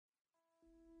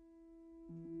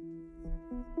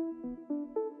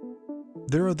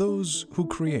There are those who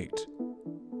create.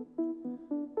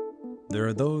 There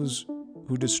are those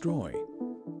who destroy.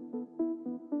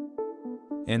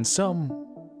 And some,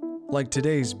 like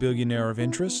today's billionaire of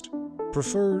interest,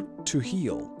 prefer to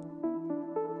heal.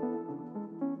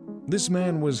 This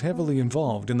man was heavily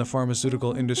involved in the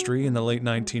pharmaceutical industry in the late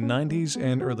 1990s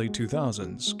and early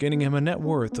 2000s, gaining him a net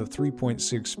worth of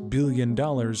 $3.6 billion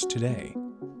today.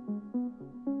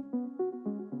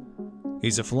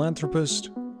 He's a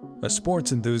philanthropist, a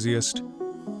sports enthusiast,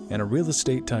 and a real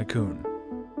estate tycoon.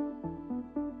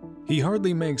 He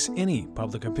hardly makes any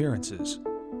public appearances.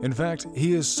 In fact,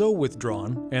 he is so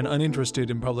withdrawn and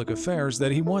uninterested in public affairs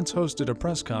that he once hosted a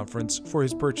press conference for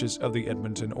his purchase of the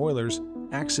Edmonton Oilers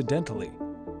accidentally,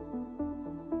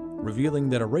 revealing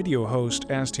that a radio host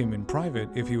asked him in private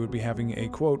if he would be having a,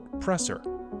 quote, presser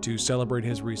to celebrate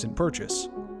his recent purchase.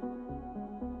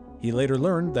 He later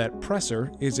learned that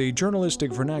presser is a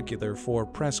journalistic vernacular for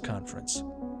press conference.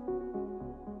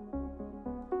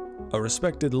 A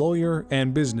respected lawyer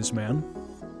and businessman,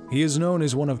 he is known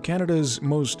as one of Canada's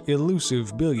most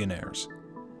elusive billionaires.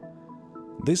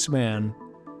 This man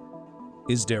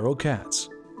is Daryl Katz.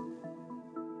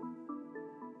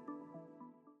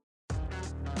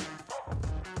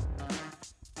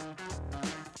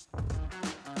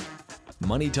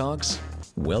 Money Talks,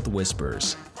 Wealth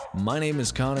Whispers. My name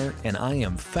is Connor, and I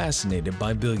am fascinated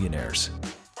by billionaires.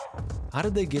 How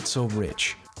did they get so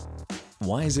rich?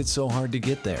 Why is it so hard to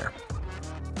get there?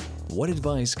 What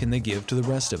advice can they give to the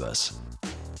rest of us?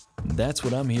 That's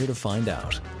what I'm here to find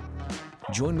out.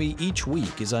 Join me each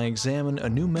week as I examine a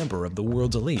new member of the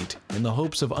world's elite in the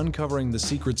hopes of uncovering the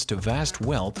secrets to vast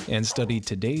wealth and study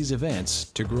today's events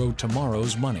to grow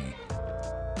tomorrow's money.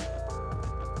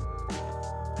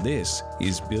 This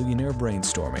is Billionaire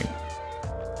Brainstorming.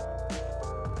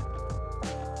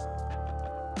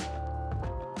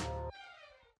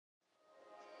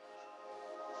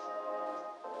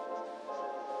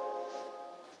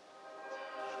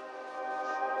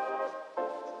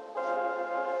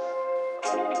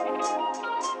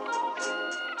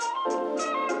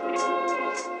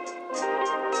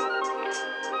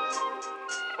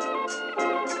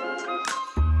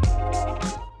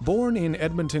 Born in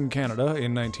Edmonton, Canada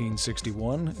in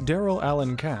 1961, Daryl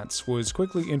Allen Katz was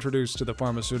quickly introduced to the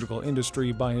pharmaceutical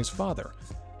industry by his father,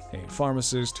 a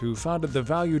pharmacist who founded the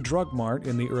Value Drug Mart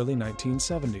in the early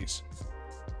 1970s.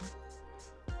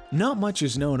 Not much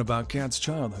is known about Katz's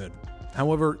childhood.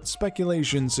 However,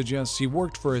 speculation suggests he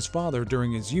worked for his father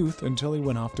during his youth until he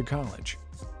went off to college.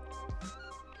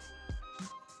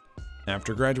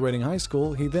 After graduating high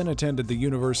school, he then attended the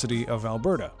University of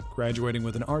Alberta, graduating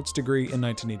with an arts degree in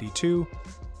 1982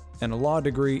 and a law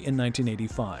degree in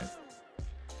 1985.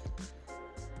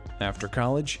 After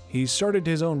college, he started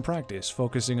his own practice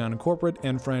focusing on corporate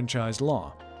and franchise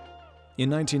law.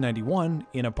 In 1991,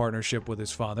 in a partnership with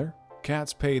his father,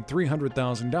 Katz paid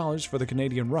 $300,000 for the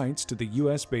Canadian rights to the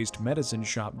US-based Medicine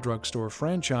Shop drugstore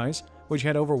franchise, which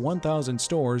had over 1,000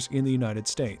 stores in the United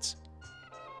States.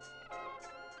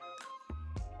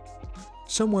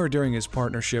 Somewhere during his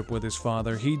partnership with his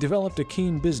father, he developed a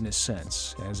keen business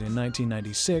sense, as in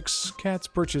 1996, Katz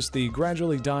purchased the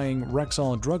gradually dying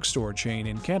Rexall drugstore chain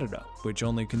in Canada, which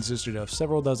only consisted of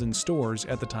several dozen stores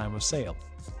at the time of sale.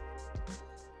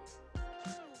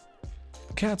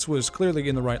 Katz was clearly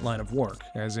in the right line of work,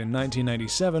 as in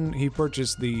 1997, he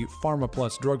purchased the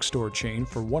PharmaPlus drugstore chain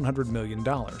for $100 million.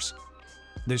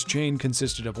 This chain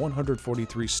consisted of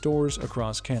 143 stores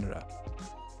across Canada.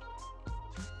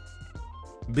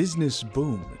 Business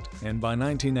boomed, and by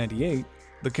 1998,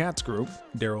 the Katz Group,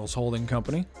 Daryl's holding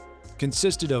company,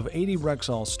 consisted of 80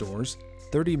 Rexall stores,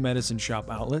 30 Medicine Shop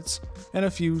outlets, and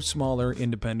a few smaller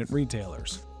independent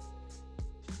retailers.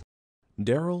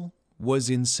 Daryl was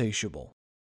insatiable.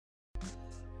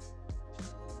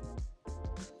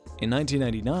 In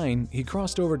 1999, he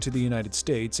crossed over to the United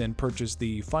States and purchased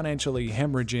the financially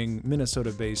hemorrhaging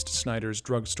Minnesota-based Snyder's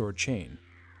drugstore chain,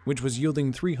 which was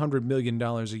yielding $300 million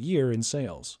a year in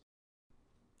sales.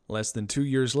 Less than 2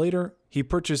 years later, he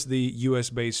purchased the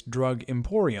US-based Drug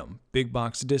Emporium big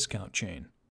box discount chain.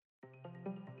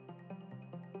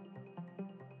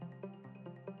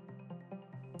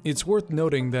 It's worth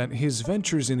noting that his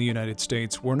ventures in the United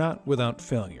States were not without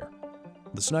failure.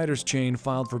 The Snyder's chain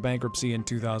filed for bankruptcy in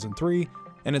 2003,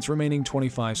 and its remaining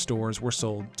 25 stores were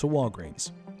sold to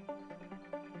Walgreens.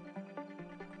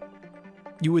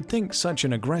 You would think such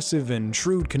an aggressive and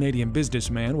shrewd Canadian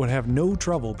businessman would have no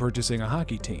trouble purchasing a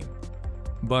hockey team.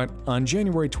 But on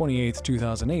January 28,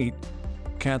 2008,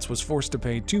 Katz was forced to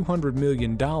pay $200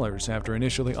 million after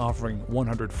initially offering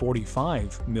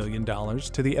 $145 million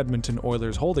to the Edmonton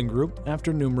Oilers holding group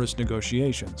after numerous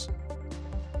negotiations.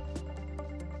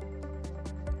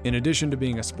 In addition to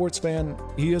being a sports fan,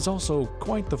 he is also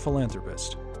quite the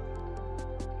philanthropist.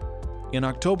 In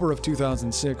October of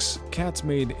 2006, Katz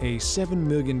made a $7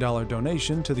 million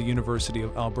donation to the University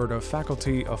of Alberta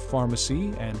Faculty of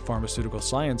Pharmacy and Pharmaceutical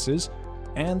Sciences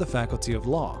and the Faculty of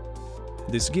Law.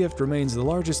 This gift remains the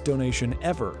largest donation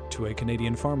ever to a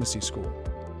Canadian pharmacy school.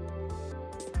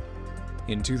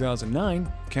 In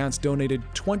 2009, Katz donated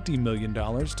 $20 million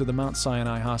to the Mount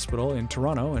Sinai Hospital in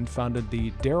Toronto and founded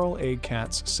the Daryl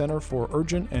Katz Center for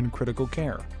Urgent and Critical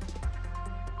Care.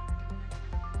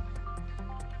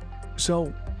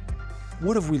 So,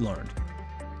 what have we learned?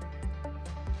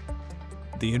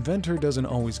 The inventor doesn't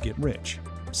always get rich.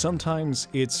 Sometimes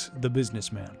it's the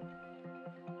businessman.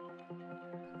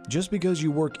 Just because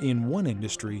you work in one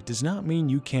industry does not mean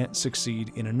you can't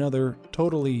succeed in another,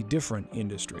 totally different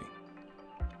industry.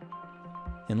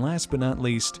 And last but not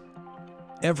least,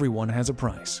 everyone has a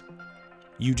price.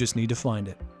 You just need to find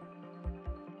it.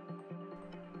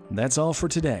 That's all for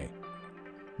today.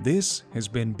 This has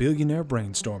been Billionaire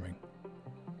Brainstorming.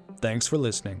 Thanks for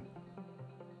listening.